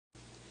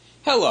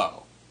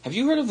Hello. Have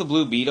you heard of the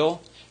Blue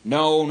Beetle?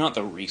 No, not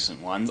the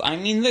recent ones. I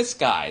mean this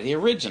guy, the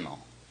original.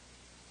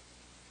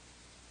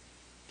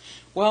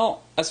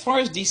 Well, as far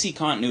as DC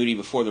continuity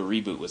before the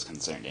reboot was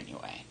concerned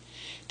anyway.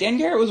 Dan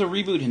Garrett was a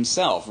reboot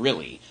himself,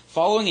 really,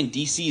 following in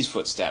DC's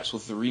footsteps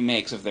with the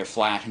remakes of their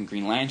Flash and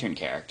Green Lantern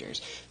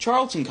characters.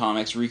 Charlton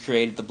Comics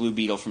recreated the Blue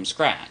Beetle from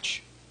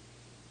scratch.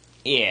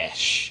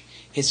 Ish.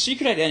 His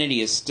secret identity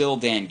is still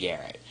Dan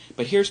Garrett,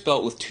 but here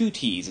spelt with 2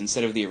 T's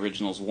instead of the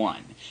original's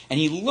 1, and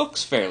he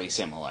looks fairly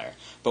similar,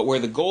 but where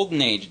the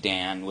Golden Age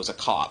Dan was a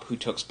cop who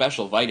took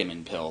special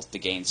vitamin pills to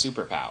gain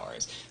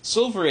superpowers,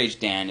 Silver Age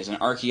Dan is an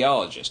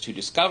archaeologist who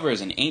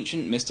discovers an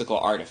ancient mystical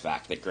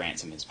artifact that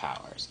grants him his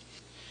powers.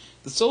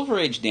 The Silver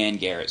Age Dan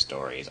Garrett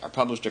stories are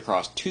published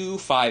across 2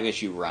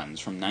 5-issue runs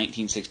from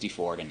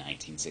 1964 to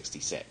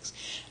 1966,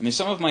 and they're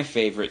some of my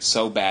favorite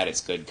so bad it's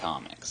good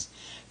comics.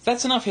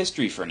 That's enough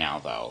history for now,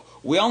 though.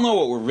 We all know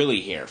what we're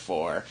really here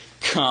for.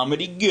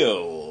 Comedy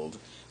gold!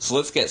 So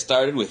let's get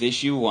started with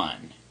Issue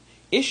 1.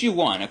 Issue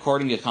 1,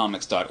 according to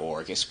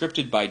Comics.org, is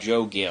scripted by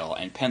Joe Gill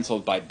and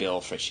penciled by Bill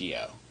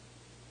Fracchio.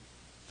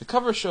 The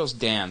cover shows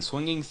Dan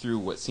swinging through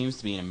what seems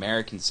to be an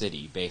American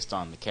city based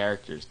on the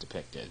characters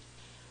depicted,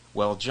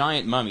 while a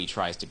giant mummy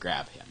tries to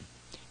grab him.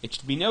 It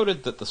should be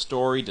noted that the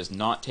story does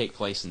not take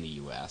place in the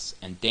US,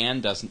 and Dan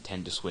doesn't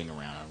tend to swing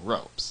around on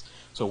ropes.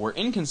 So we're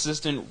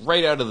inconsistent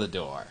right out of the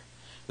door.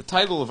 The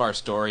title of our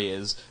story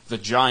is The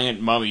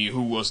Giant Mummy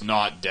Who Was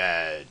Not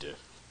Dead.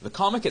 The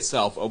comic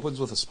itself opens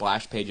with a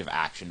splash page of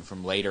action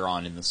from later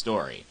on in the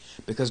story,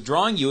 because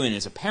drawing you in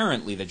is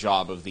apparently the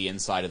job of the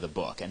inside of the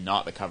book and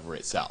not the cover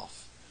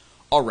itself.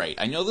 Alright,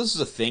 I know this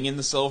is a thing in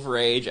the Silver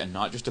Age and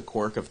not just a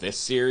quirk of this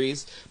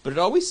series, but it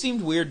always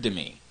seemed weird to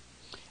me.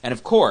 And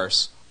of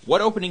course,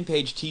 what opening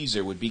page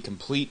teaser would be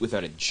complete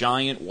without a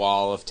giant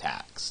wall of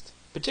text?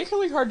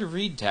 Particularly hard to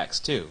read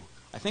text, too.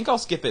 I think I'll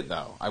skip it,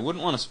 though. I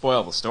wouldn't want to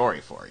spoil the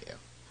story for you.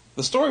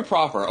 The story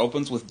proper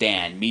opens with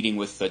Dan meeting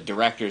with the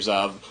directors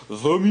of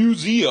the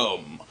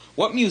museum.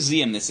 What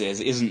museum this is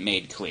isn't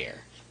made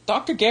clear.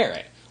 Dr.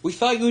 Garrett, we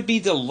thought you would be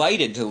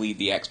delighted to lead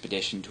the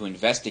expedition to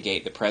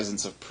investigate the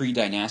presence of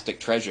pre-dynastic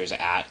treasures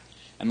at...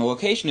 And the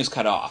location is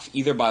cut off,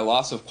 either by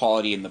loss of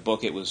quality in the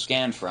book it was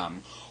scanned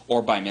from,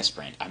 or by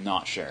misprint. I'm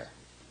not sure.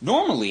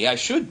 Normally, I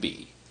should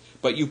be.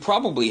 But you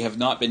probably have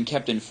not been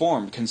kept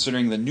informed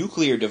considering the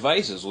nuclear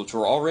devices which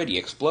were already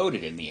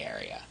exploded in the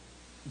area.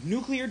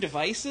 Nuclear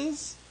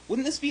devices?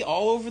 Wouldn't this be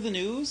all over the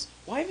news?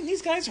 Why haven't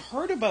these guys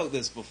heard about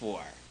this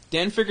before?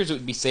 Dan figures it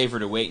would be safer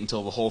to wait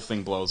until the whole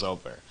thing blows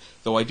over,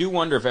 though I do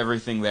wonder if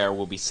everything there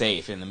will be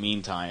safe in the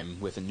meantime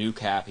with a nuke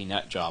happy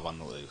nut job on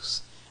the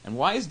loose. And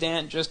why is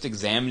Dan just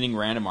examining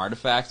random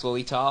artifacts while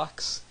he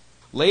talks?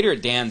 Later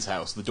at Dan's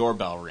house, the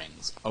doorbell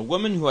rings. A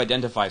woman who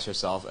identifies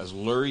herself as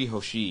Luri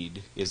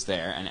Hoshid is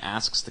there and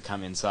asks to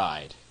come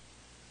inside.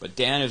 But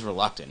Dan is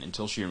reluctant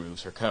until she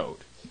removes her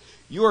coat.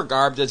 You are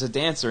garbed as a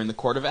dancer in the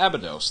court of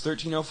Abydos,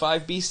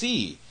 1305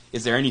 BC.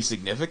 Is there any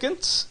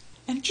significance?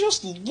 And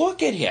just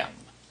look at him!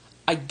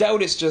 I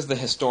doubt it's just the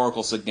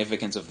historical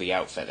significance of the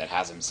outfit that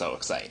has him so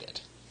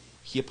excited.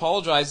 He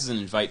apologizes and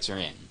invites her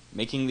in,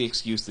 making the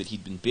excuse that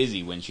he'd been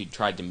busy when she'd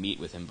tried to meet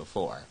with him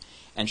before.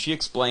 And she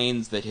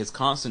explains that his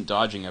constant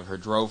dodging of her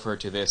drove her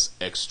to this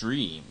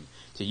extreme,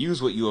 to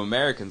use what you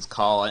Americans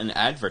call an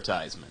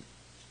advertisement.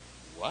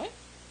 What?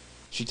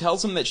 She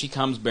tells him that she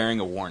comes bearing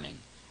a warning.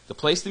 The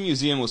place the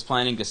museum was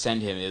planning to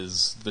send him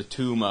is the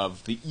tomb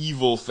of the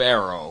evil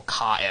pharaoh,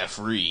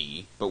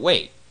 Ka-Efri. But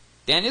wait,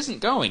 Dan isn't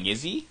going,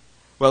 is he?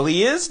 Well,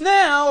 he is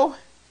now!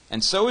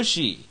 And so is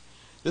she.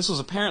 This was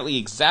apparently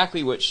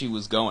exactly what she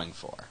was going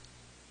for.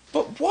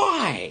 But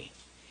why?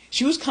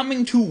 She was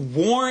coming to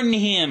warn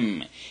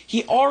him.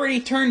 He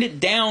already turned it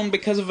down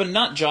because of a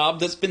nut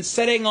job that's been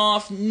setting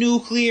off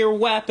nuclear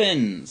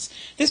weapons.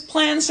 This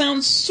plan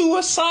sounds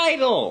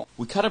suicidal.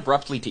 We cut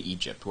abruptly to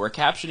Egypt, where a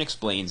caption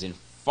explains in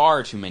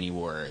far too many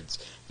words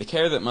the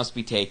care that must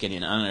be taken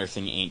in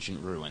unearthing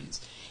ancient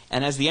ruins.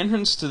 And as the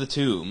entrance to the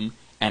tomb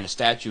and a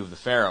statue of the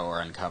pharaoh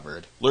are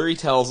uncovered, Luri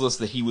tells us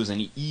that he was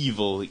an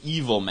evil,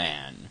 evil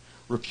man,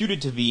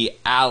 reputed to be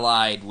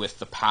allied with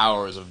the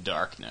powers of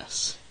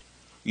darkness.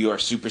 You are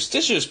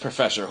superstitious,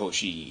 Professor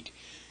Hoshid.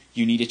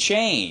 You need a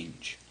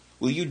change.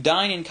 Will you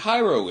dine in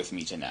Cairo with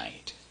me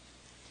tonight?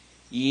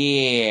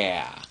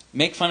 Yeah.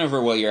 Make fun of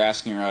her while you're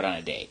asking her out on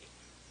a date.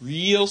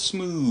 Real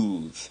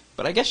smooth.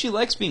 But I guess she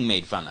likes being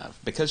made fun of,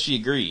 because she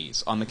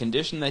agrees, on the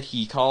condition that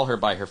he call her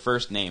by her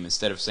first name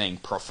instead of saying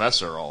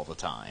Professor all the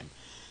time.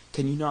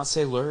 Can you not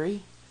say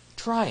Luri?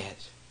 Try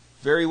it.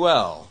 Very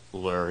well,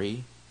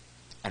 Luri.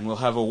 And we'll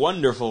have a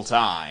wonderful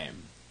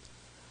time.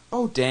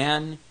 Oh,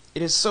 Dan,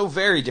 it is so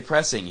very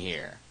depressing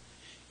here.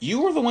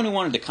 You were the one who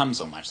wanted to come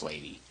so much,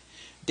 lady.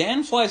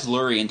 Dan flies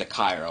Luri into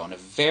Cairo in a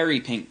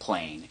very pink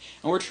plane,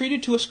 and we're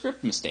treated to a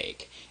script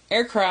mistake.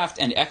 Aircraft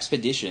and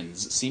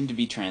expeditions seem to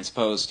be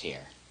transposed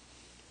here.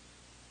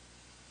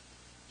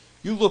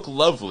 You look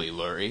lovely,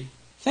 Luri.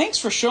 Thanks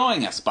for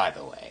showing us, by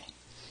the way.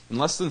 In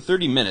less than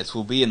 30 minutes,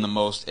 we'll be in the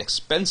most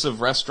expensive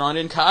restaurant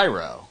in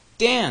Cairo.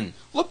 Dan,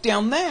 look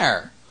down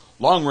there!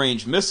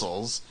 Long-range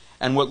missiles,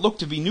 and what look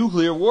to be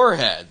nuclear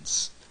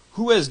warheads.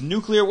 Who has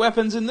nuclear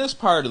weapons in this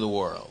part of the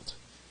world?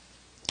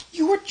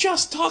 You were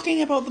just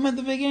talking about them at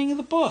the beginning of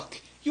the book.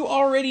 You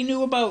already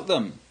knew about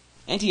them.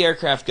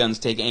 Anti-aircraft guns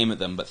take aim at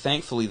them, but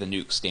thankfully the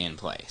nukes stay in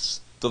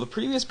place. Though the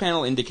previous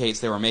panel indicates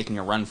they were making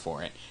a run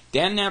for it,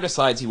 Dan now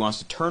decides he wants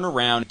to turn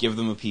around and give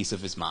them a piece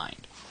of his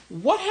mind.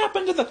 What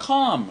happened to the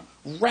calm,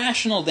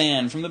 rational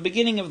Dan from the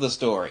beginning of the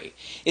story?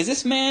 Is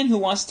this man who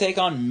wants to take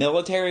on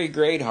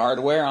military-grade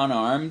hardware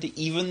unarmed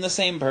even the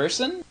same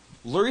person?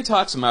 Lurie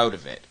talks him out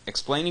of it,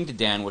 explaining to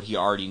Dan what he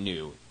already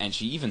knew, and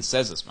she even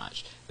says as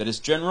much, that his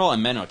General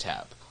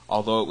Amenhotep,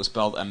 although it was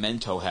spelled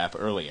Amentohep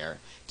earlier,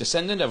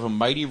 descendant of a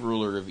mighty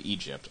ruler of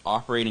Egypt,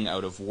 operating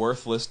out of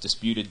worthless,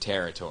 disputed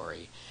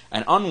territory,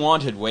 an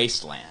unwanted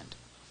wasteland.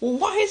 Well,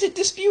 why is it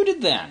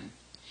disputed then?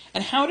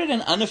 And how did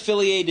an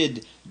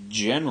unaffiliated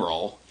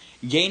general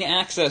gain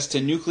access to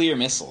nuclear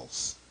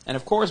missiles? And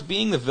of course,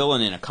 being the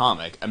villain in a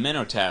comic,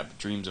 Amenhotep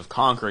dreams of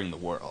conquering the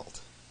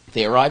world.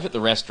 They arrive at the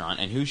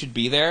restaurant, and who should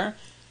be there?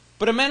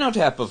 But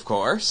Amenhotep, of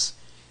course.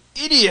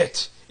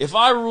 Idiot! If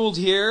I ruled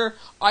here,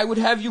 I would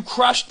have you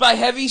crushed by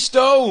heavy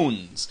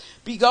stones!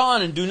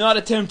 Begone and do not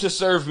attempt to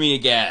serve me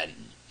again!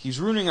 He's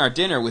ruining our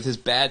dinner with his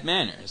bad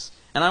manners.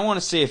 And I want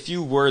to say a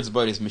few words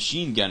about his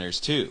machine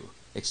gunners, too.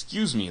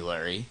 Excuse me,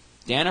 Lurie.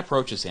 Dan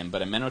approaches him,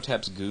 but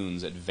Amenhotep's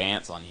goons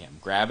advance on him,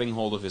 grabbing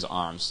hold of his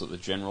arms so that the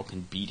general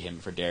can beat him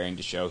for daring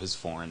to show his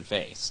foreign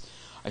face.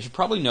 I should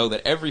probably know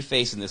that every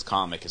face in this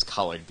comic is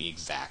colored the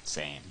exact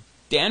same.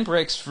 Dan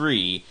breaks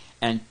free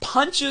and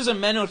punches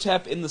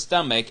Amenhotep in the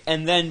stomach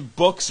and then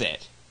books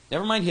it.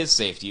 Never mind his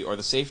safety or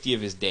the safety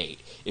of his date.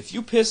 If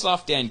you piss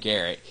off Dan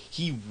Garrett,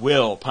 he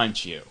will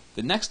punch you.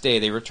 The next day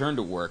they return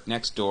to work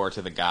next door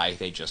to the guy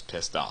they just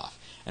pissed off,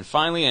 and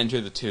finally enter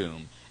the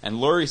tomb, and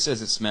Lurie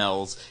says it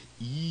smells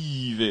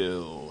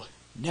evil.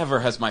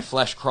 Never has my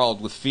flesh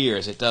crawled with fear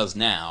as it does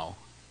now.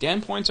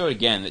 Dan points out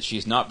again that she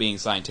is not being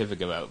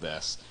scientific about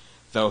this,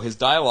 though his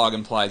dialogue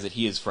implies that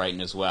he is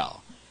frightened as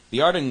well.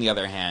 The art, on the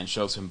other hand,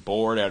 shows him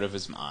bored out of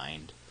his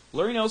mind.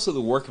 Lurie notes that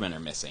the workmen are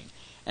missing,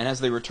 and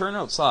as they return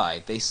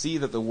outside, they see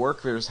that the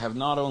workers have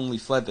not only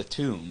fled the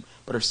tomb,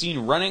 but are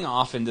seen running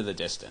off into the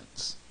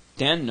distance.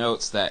 Dan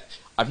notes that,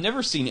 I've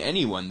never seen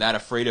anyone that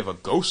afraid of a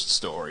ghost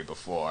story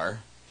before,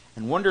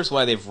 and wonders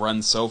why they've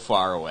run so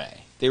far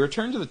away. They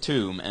return to the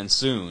tomb, and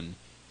soon,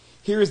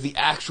 here is the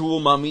actual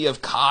mummy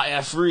of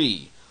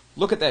Ka-Efri.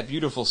 Look at that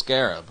beautiful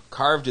scarab,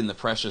 carved in the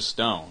precious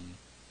stone.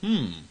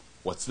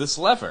 What's this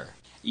lever?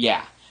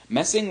 Yeah,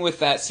 messing with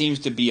that seems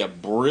to be a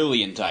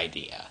brilliant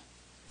idea.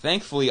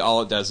 Thankfully,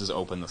 all it does is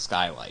open the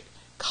skylight.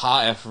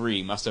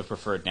 Ka-Efri must have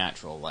preferred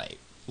natural light.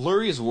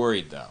 Lurie is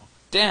worried, though.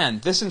 Dan,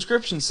 this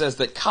inscription says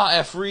that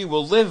Ka-Efri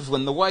will live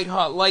when the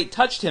white-hot light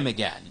touched him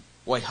again.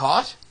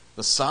 White-hot?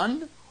 The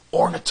sun?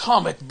 Or an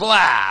atomic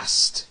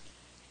blast?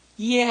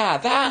 Yeah,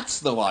 that's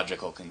the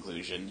logical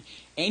conclusion.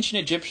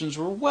 Ancient Egyptians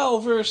were well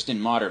versed in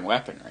modern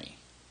weaponry.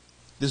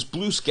 This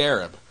blue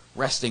scarab,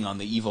 resting on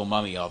the evil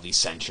mummy all these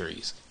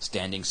centuries,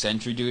 standing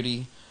sentry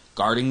duty,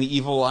 guarding the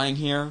evil lying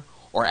here,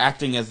 or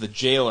acting as the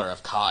jailer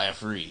of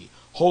Ka-Efri,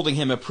 holding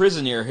him a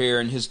prisoner here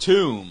in his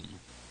tomb.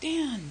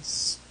 Dan,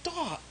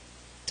 stop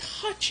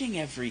touching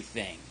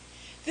everything.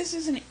 This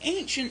is an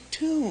ancient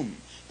tomb.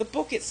 The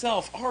book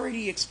itself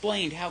already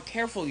explained how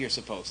careful you're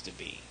supposed to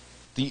be.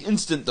 The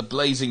instant the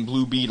blazing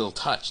blue beetle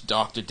touched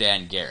Dr.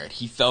 Dan Garrett,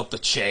 he felt the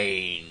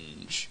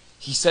change.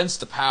 He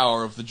sensed the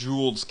power of the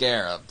jeweled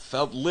scarab,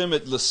 felt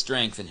limitless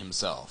strength in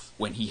himself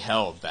when he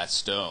held that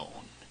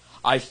stone.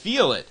 I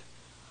feel it.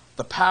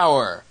 The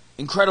power,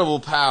 incredible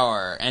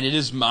power, and it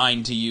is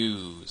mine to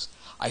use.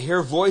 I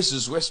hear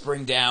voices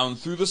whispering down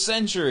through the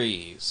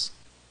centuries.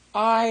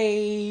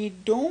 I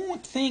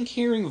don't think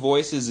hearing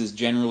voices is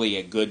generally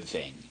a good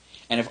thing.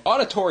 And if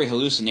auditory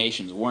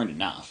hallucinations weren't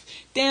enough,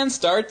 Dan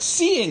starts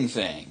seeing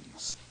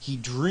things. He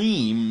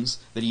dreams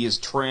that he is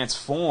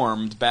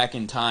transformed back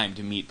in time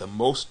to meet the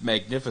most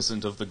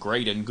magnificent of the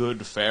great and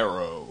good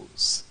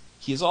pharaohs.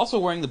 He is also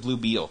wearing the Blue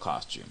Beetle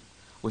costume,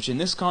 which in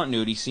this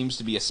continuity seems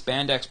to be a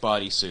spandex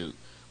bodysuit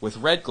with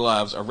red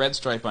gloves, a red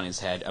stripe on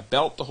his head, a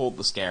belt to hold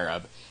the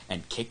scarab,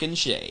 and kickin'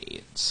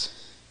 shades.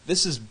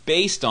 This is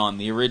based on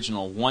the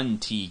original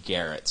 1T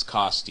Garrett's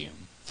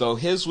costume, though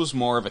his was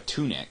more of a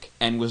tunic,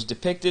 and was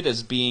depicted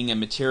as being a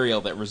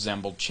material that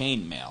resembled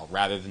chainmail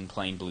rather than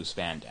plain blue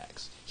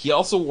spandex. He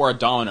also wore a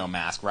domino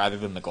mask rather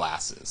than the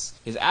glasses.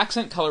 His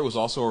accent color was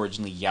also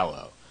originally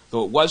yellow,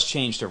 though it was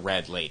changed to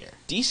red later.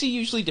 DC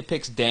usually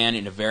depicts Dan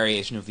in a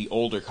variation of the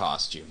older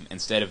costume,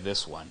 instead of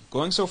this one,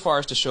 going so far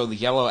as to show the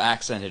yellow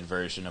accented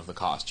version of the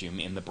costume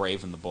in The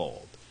Brave and the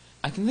Bold.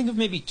 I can think of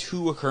maybe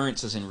 2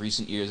 occurrences in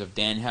recent years of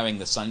Dan having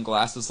the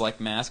sunglasses-like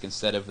mask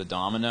instead of the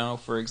domino,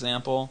 for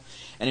example,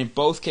 and in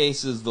both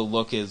cases the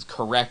look is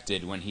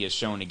corrected when he is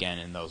shown again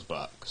in those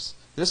books.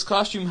 This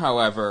costume,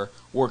 however,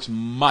 works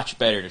much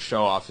better to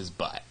show off his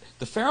butt.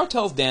 The Pharaoh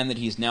tells Dan that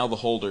he is now the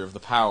holder of the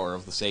power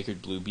of the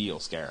sacred Blue Beetle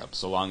scarab,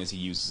 so long as he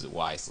uses it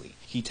wisely.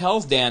 He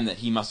tells Dan that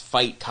he must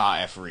fight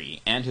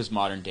Ka-Efri and his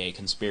modern-day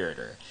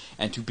conspirator,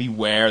 and to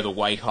beware the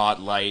white-hot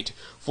light,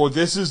 for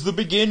this is the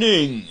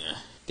beginning.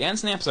 Dan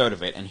snaps out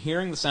of it, and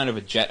hearing the sound of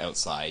a jet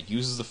outside,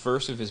 uses the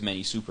first of his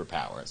many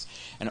superpowers,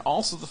 and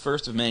also the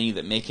first of many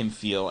that make him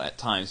feel at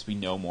times to be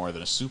no more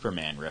than a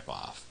Superman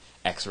ripoff: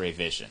 X-ray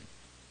vision.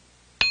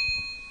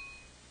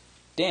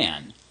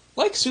 Dan,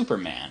 like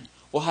Superman,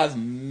 will have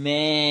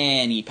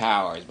many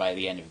powers by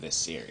the end of this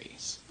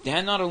series.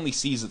 Dan not only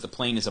sees that the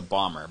plane is a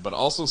bomber, but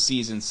also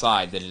sees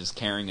inside that it is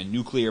carrying a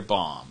nuclear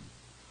bomb.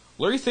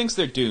 Lurie thinks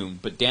they're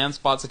doomed, but Dan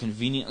spots a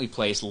conveniently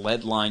placed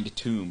lead-lined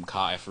tomb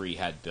Ka-Efri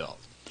had built.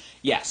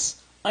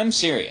 Yes, I'm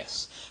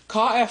serious.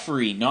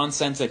 Ka-Efri,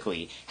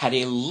 nonsensically, had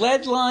a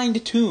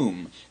lead-lined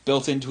tomb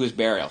built into his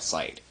burial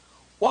site.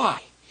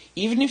 Why?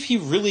 Even if he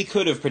really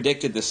could have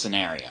predicted this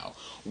scenario,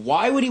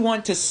 why would he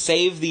want to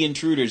save the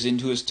intruders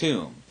into his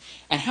tomb?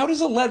 And how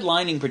does a lead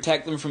lining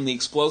protect them from the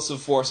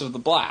explosive force of the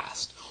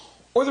blast?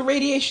 Or the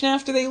radiation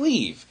after they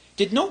leave?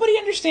 Did nobody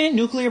understand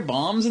nuclear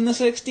bombs in the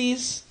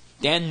 60s?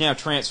 Dan now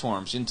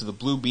transforms into the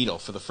Blue Beetle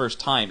for the first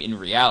time in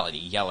reality,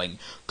 yelling,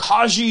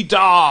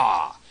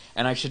 Khaji-Da!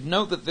 And I should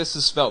note that this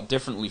is spelt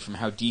differently from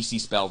how DC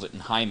spelled it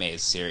in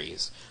Jaime's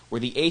series, where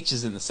the H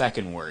is in the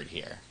second word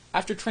here.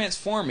 After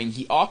transforming,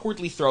 he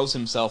awkwardly throws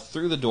himself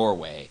through the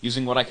doorway,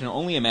 using what I can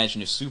only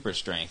imagine is super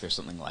strength or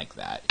something like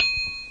that,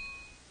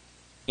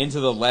 into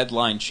the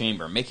lead-lined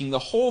chamber, making the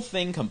whole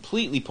thing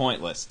completely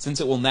pointless, since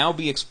it will now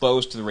be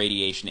exposed to the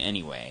radiation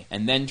anyway,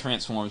 and then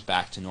transforms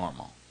back to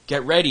normal.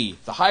 Get ready!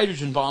 The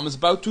hydrogen bomb is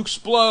about to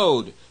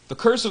explode! The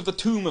curse of the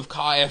tomb of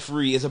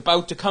Ka-Efri is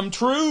about to come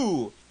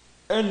true!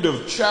 End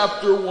of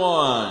Chapter 1.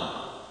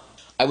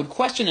 I would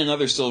question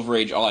another Silver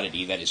Age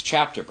oddity that is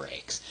chapter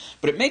breaks,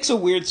 but it makes a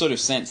weird sort of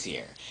sense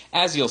here,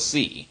 as you'll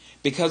see,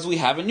 because we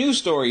have a new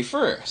story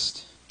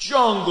first.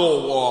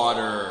 Jungle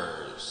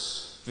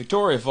Waters!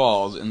 Victoria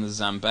Falls in the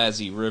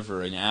Zambezi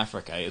River in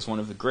Africa is one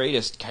of the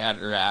greatest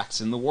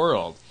cataracts in the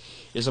world.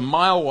 It is a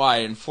mile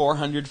wide and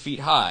 400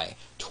 feet high,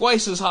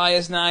 twice as high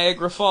as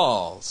Niagara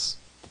Falls.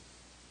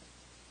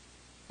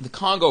 The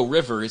Congo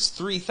River is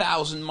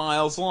 3,000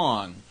 miles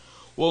long.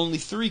 While only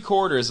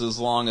 3/4 as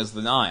long as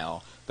the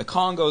Nile, the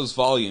Congo's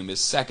volume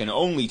is second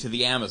only to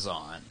the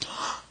Amazon.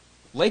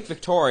 Lake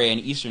Victoria in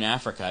eastern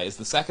Africa is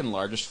the second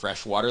largest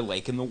freshwater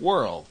lake in the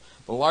world,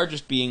 the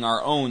largest being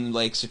our own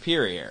Lake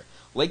Superior.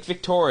 Lake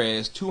Victoria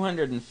is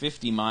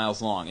 250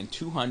 miles long and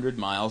 200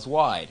 miles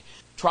wide.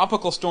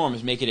 Tropical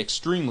storms make it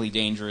extremely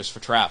dangerous for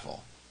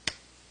travel.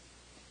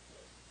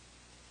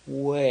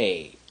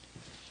 Wait,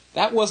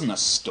 that wasn't a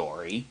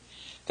story.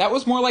 That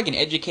was more like an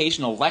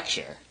educational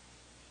lecture.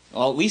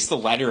 Well, at least the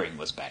lettering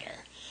was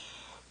better.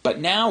 But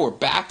now we're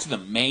back to the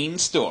main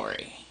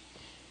story.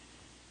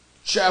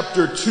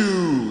 Chapter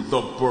 2,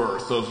 The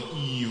Birth of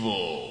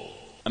Evil.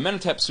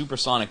 Amenhotep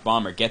supersonic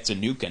bomber gets a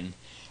nukin,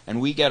 and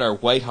we get our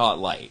white-hot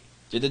light.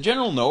 Did the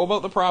general know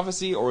about the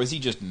prophecy, or is he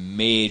just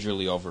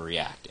majorly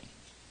overreacting?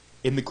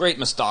 In the great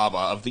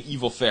mastaba of the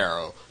evil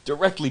pharaoh,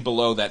 directly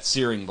below that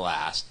searing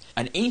blast,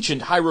 an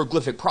ancient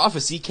hieroglyphic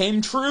prophecy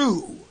came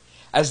true.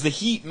 As the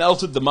heat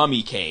melted the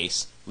mummy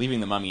case,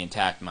 leaving the mummy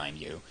intact, mind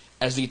you,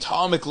 as the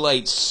atomic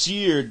light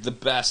seared the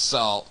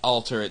basalt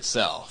altar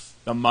itself,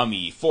 the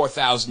mummy,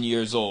 4,000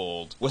 years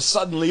old, was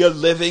suddenly a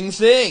living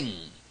thing.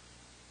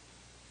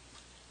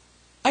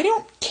 I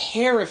don't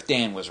care if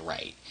Dan was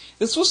right.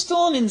 This was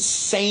still an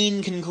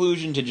insane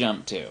conclusion to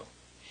jump to.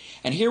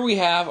 And here we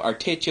have our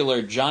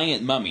titular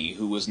giant mummy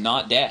who was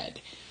not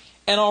dead.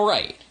 And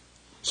alright,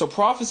 so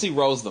prophecy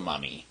rose the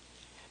mummy.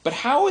 But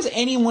how is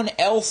anyone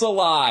else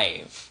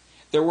alive?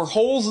 There were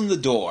holes in the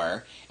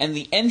door, and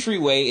the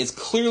entryway is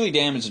clearly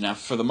damaged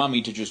enough for the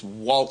mummy to just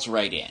waltz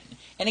right in.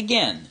 And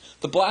again,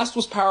 the blast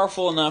was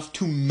powerful enough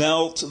to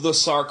melt the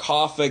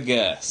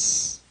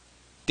sarcophagus.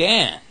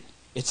 Dan,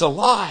 it's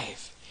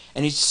alive,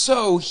 and it's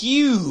so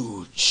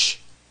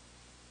huge.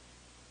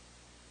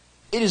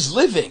 It is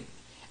living,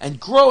 and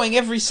growing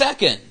every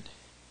second.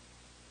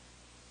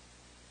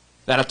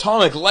 That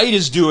atomic light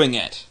is doing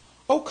it.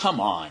 Oh, come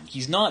on,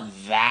 he's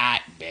not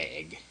that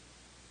big.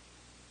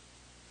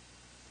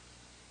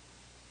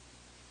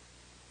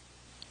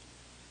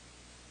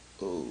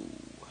 Oh.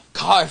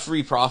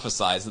 Ka-Efri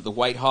prophesied that the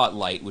white-hot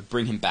light would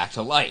bring him back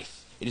to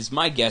life. It is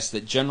my guess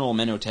that General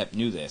Amenhotep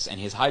knew this, and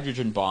his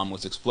hydrogen bomb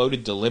was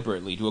exploded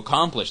deliberately to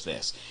accomplish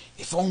this.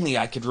 If only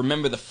I could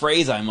remember the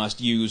phrase I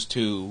must use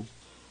to...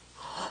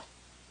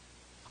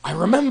 I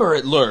remember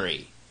it,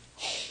 Lurie!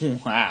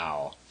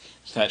 Wow.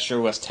 That sure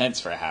was tense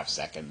for a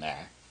half-second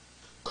there.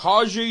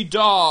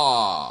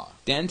 Khaji-Da!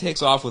 Dan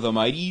takes off with a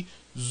mighty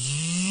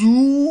zoom!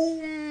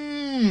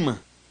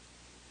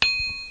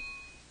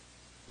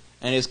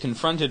 And is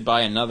confronted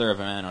by another of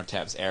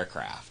Amenhotep's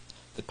aircraft.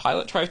 The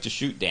pilot tries to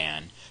shoot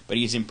Dan, but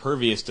he is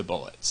impervious to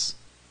bullets.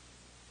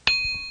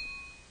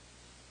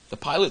 The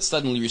pilot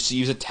suddenly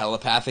receives a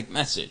telepathic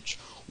message.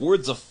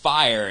 Words of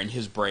fire in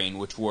his brain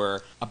which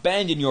were,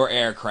 "Abandon your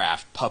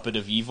aircraft, puppet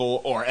of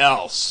evil, or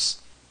else!"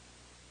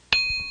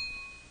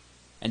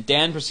 And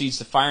Dan proceeds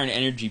to fire an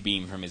energy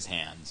beam from his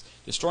hands,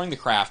 destroying the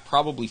craft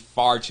probably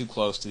far too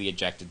close to the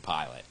ejected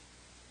pilot.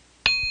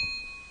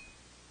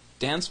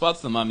 Dan spots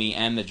the mummy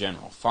and the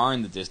general far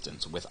in the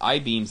distance, with eye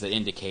beams that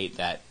indicate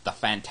that the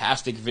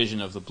fantastic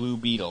vision of the Blue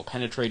Beetle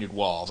penetrated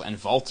walls and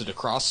vaulted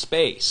across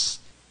space.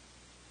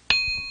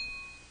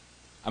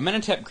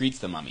 Amenhotep greets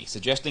the mummy,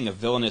 suggesting a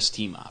villainous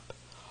team-up.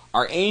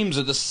 Our aims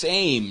are the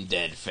same,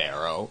 dead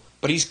pharaoh.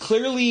 But he's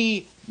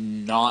clearly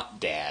not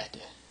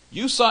dead.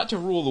 You sought to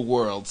rule the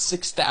world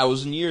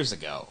 6,000 years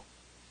ago.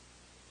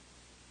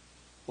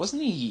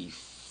 Wasn't he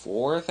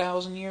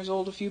 4,000 years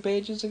old a few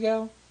pages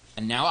ago?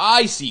 And now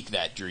I seek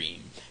that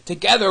dream.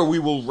 Together we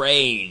will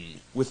reign.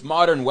 With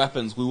modern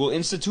weapons we will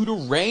institute a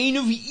reign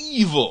of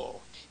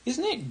evil.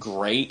 Isn't it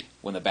great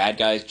when the bad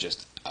guys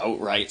just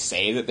outright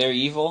say that they're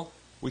evil?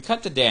 We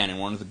cut to Dan in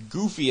one of the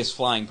goofiest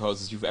flying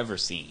poses you've ever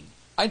seen.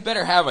 I'd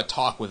better have a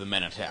talk with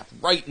Amenhotep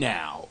right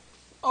now.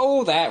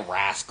 Oh, that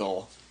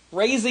rascal.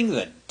 Raising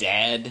the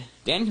dead.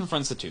 Dan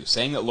confronts the two,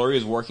 saying that Laurie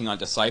is working on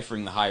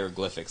deciphering the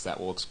hieroglyphics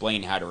that will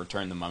explain how to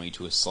return the mummy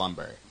to his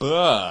slumber.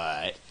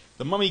 But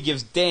the mummy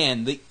gives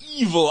Dan the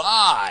evil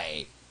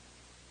eye.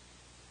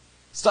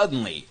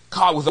 Suddenly,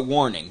 caught with a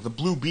warning, the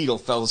Blue Beetle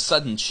felt a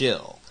sudden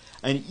chill.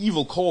 An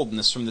evil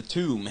coldness from the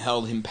tomb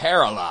held him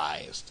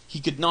paralyzed. He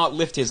could not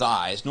lift his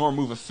eyes, nor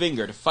move a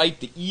finger to fight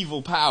the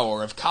evil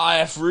power of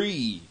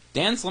Kaya-Free.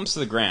 Dan slumps to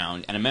the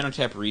ground, and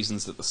Amenhotep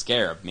reasons that the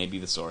scarab may be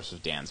the source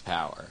of Dan's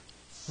power.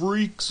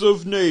 Freaks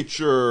of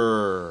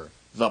nature!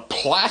 The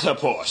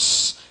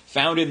platypus,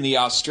 found in the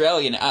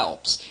Australian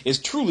Alps, is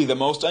truly the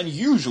most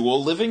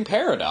unusual living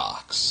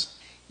paradox.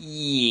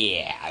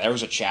 Yeah, there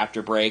was a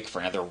chapter break for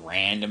another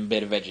random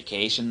bit of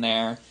education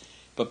there.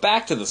 But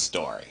back to the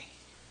story.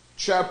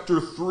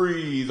 Chapter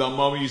 3, The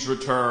Mummy's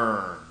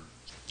Return.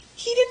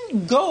 He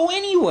didn't go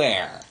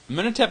anywhere.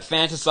 Amenhotep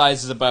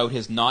fantasizes about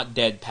his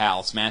not-dead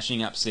pal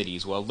smashing up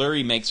cities while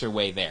Lurie makes her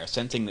way there,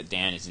 sensing that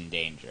Dan is in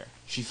danger.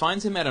 She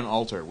finds him at an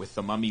altar with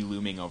the mummy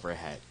looming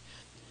overhead.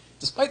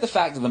 Despite the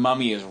fact that the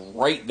mummy is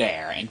right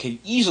there and can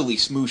easily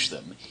smoosh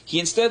them, he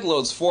instead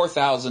loads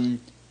 4,000...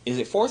 is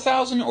it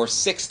 4,000 or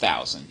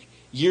 6,000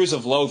 years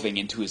of loathing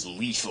into his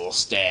lethal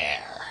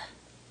stare.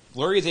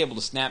 Lurie is able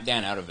to snap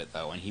Dan out of it,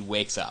 though, and he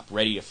wakes up,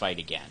 ready to fight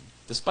again.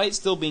 Despite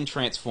still being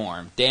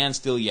transformed, Dan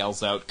still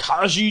yells out,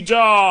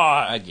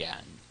 Khaji-Da!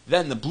 again.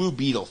 Then the Blue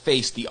Beetle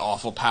faced the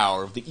awful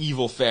power of the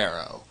evil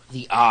pharaoh.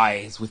 The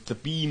eyes with the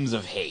beams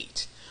of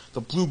hate. The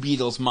Blue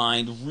Beetle's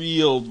mind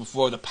reeled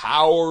before the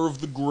power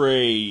of the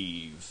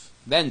grave.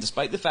 Then,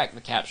 despite the fact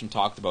the caption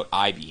talked about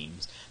eye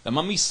beams, the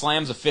mummy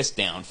slams a fist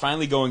down,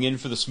 finally going in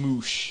for the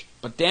smoosh.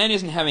 But Dan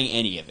isn't having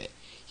any of it.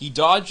 He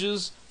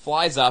dodges,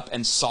 flies up,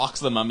 and socks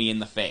the mummy in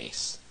the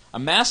face. A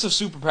massive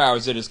superpower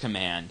is at his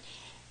command,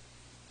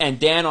 and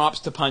Dan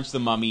opts to punch the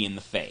mummy in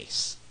the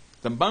face.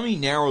 The mummy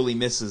narrowly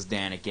misses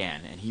Dan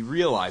again, and he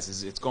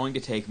realizes it's going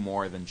to take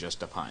more than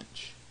just a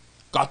punch.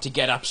 Got to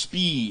get up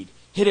speed.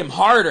 Hit him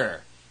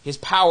harder. His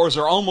powers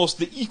are almost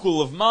the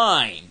equal of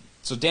mine.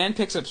 So Dan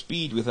picks up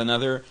speed with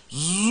another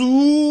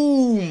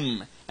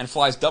zoom, and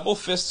flies double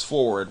fists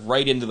forward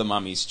right into the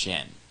mummy's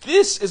chin.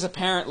 This is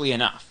apparently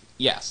enough.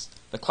 Yes,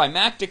 the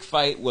climactic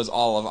fight was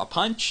all of a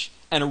punch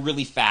and a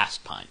really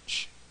fast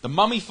punch. The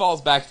mummy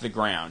falls back to the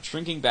ground,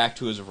 shrinking back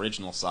to his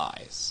original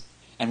size.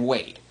 And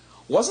wait,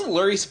 wasn't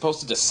Lurie supposed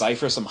to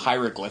decipher some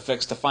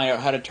hieroglyphics to find out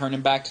how to turn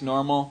him back to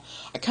normal?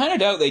 I kinda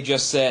doubt they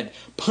just said,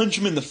 punch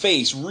him in the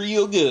face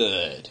real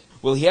good.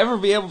 Will he ever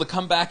be able to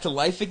come back to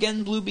life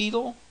again, Blue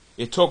Beetle?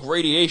 It took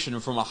radiation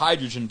from a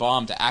hydrogen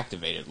bomb to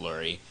activate it,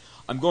 Lurie.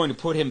 I'm going to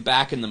put him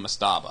back in the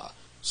mastaba,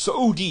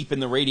 so deep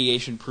in the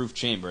radiation-proof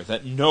chamber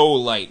that no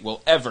light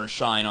will ever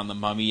shine on the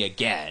mummy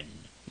again.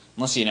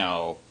 Unless,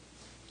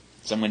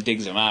 someone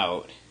digs him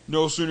out.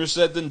 No sooner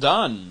said than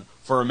done,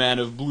 for a man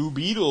of Blue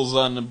Beetle's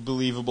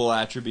unbelievable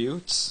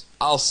attributes.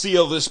 I'll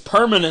seal this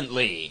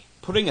permanently!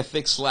 Putting a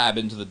thick slab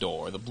into the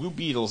door, the Blue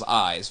Beetle's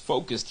eyes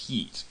focused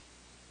heat.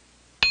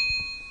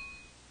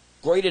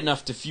 Great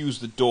enough to fuse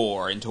the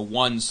door into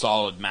one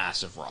solid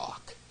mass of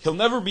rock. He'll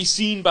never be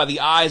seen by the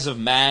eyes of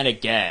man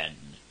again.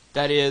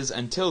 That is,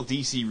 until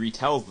DC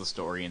retells the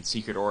story in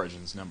Secret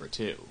Origins number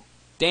 2.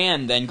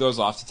 Dan then goes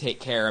off to take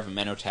care of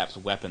Amenhotep's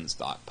weapons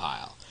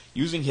stockpile,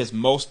 using his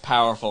most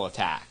powerful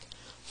attack,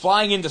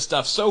 flying into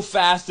stuff so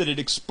fast that it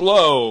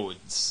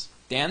explodes.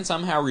 Dan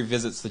somehow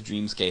revisits the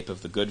dreamscape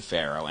of the good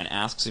pharaoh and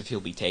asks if he'll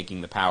be taking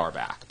the power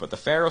back, but the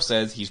pharaoh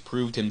says he's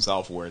proved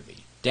himself worthy.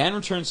 Dan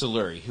returns to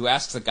Lurie, who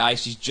asks the guy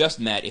she's just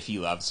met if he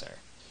loves her.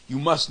 You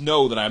must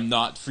know that I am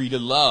not free to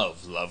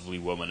love, lovely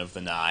woman of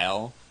the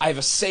Nile. I have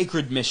a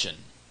sacred mission.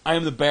 I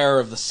am the bearer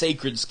of the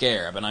sacred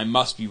scarab, and I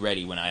must be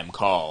ready when I am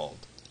called.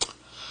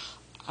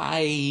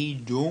 I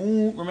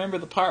don't remember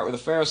the part where the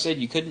pharaoh said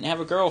you couldn't have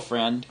a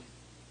girlfriend.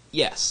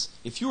 Yes,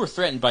 if you are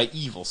threatened by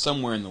evil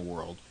somewhere in the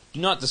world, do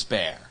not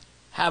despair.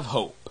 Have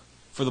hope,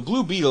 for the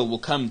Blue Beetle will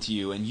come to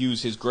you and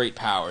use his great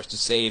powers to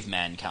save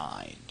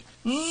mankind.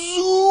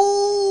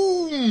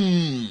 Zoom!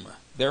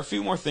 There are a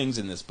few more things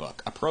in this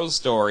book, a prose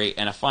story,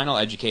 and a final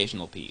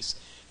educational piece.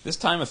 This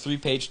time a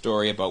 3-page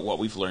story about what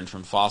we've learned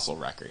from fossil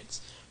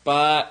records.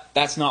 But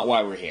that's not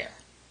why we're here.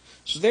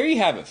 So there you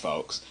have it,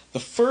 folks. The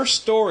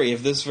first story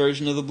of this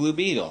version of the Blue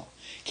Beetle.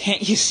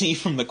 Can't you see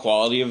from the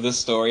quality of this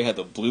story how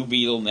the Blue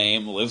Beetle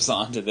name lives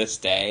on to this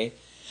day?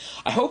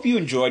 I hope you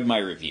enjoyed my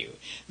review.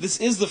 This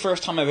is the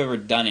first time I've ever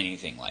done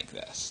anything like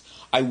this.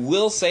 I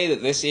will say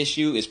that this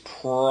issue is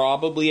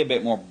probably a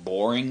bit more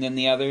boring than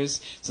the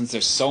others, since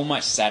there's so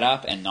much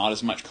setup and not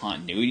as much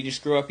continuity to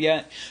screw up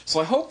yet, so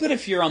I hope that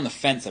if you're on the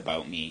fence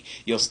about me,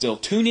 you'll still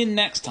tune in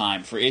next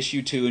time for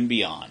issue 2 and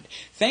beyond.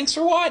 Thanks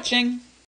for watching!